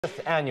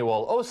5th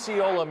annual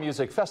Osceola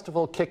Music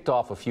Festival kicked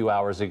off a few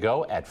hours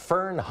ago at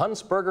Fern,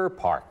 Hunsberger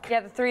Park. Yeah,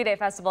 the three-day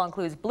festival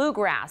includes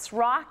bluegrass,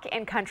 rock,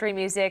 and country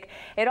music.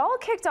 It all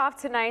kicked off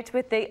tonight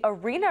with the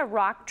Arena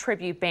Rock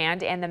Tribute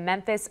Band and the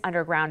Memphis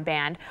Underground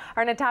Band.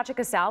 Our Natasha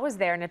Casal was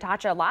there.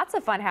 Natasha, lots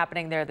of fun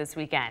happening there this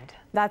weekend.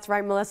 That's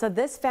right, Melissa.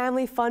 This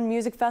family fun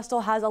music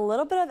festival has a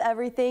little bit of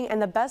everything, and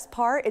the best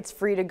part, it's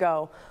free to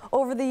go.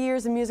 Over the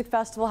years, the music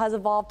festival has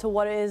evolved to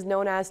what it is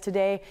known as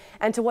today,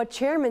 and to what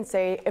chairmen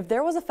say, if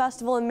there was a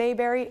festival in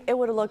Mayberry, it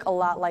would look a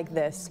lot like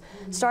this.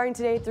 Starting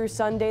today through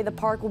Sunday, the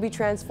park will be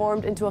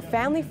transformed into a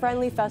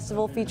family-friendly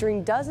festival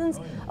featuring dozens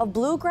of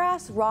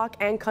bluegrass, rock,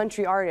 and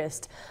country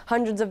artists.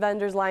 Hundreds of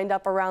vendors lined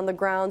up around the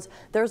grounds.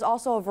 There's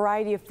also a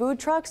variety of food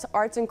trucks,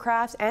 arts and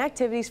crafts, and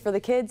activities for the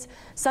kids.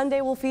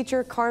 Sunday will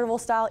feature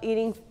carnival-style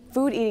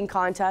food eating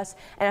contest,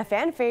 and a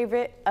fan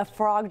favorite, a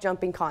frog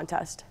jumping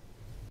contest.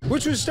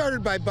 Which was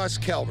started by Bus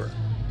Kelber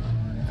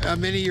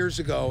many years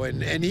ago,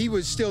 and he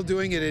was still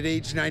doing it at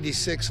age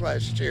 96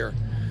 last year.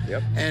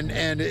 Yep.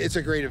 And it's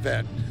a great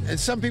event. And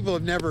some people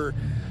have never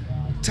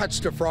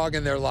touched a frog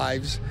in their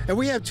lives. And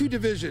we have two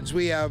divisions.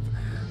 We have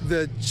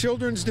the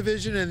children's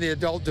division and the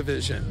adult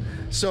division.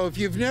 So if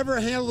you've never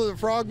handled a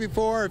frog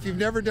before, if you've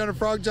never done a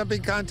frog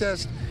jumping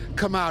contest,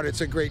 come out.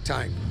 It's a great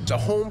time. It's a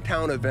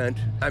hometown event.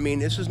 I mean,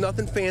 this is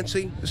nothing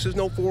fancy. This is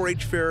no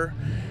 4-H fair.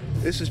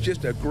 This is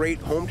just a great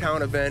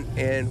hometown event,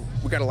 and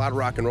we got a lot of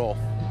rock and roll.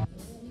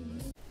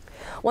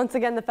 Once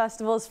again, the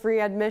festival is free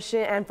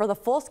admission, and for the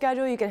full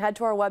schedule, you can head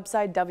to our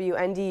website,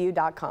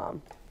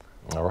 WNDU.com.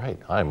 All right,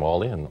 I'm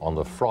all in on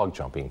the frog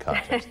jumping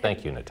contest.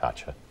 Thank you,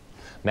 Natasha.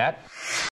 Nat?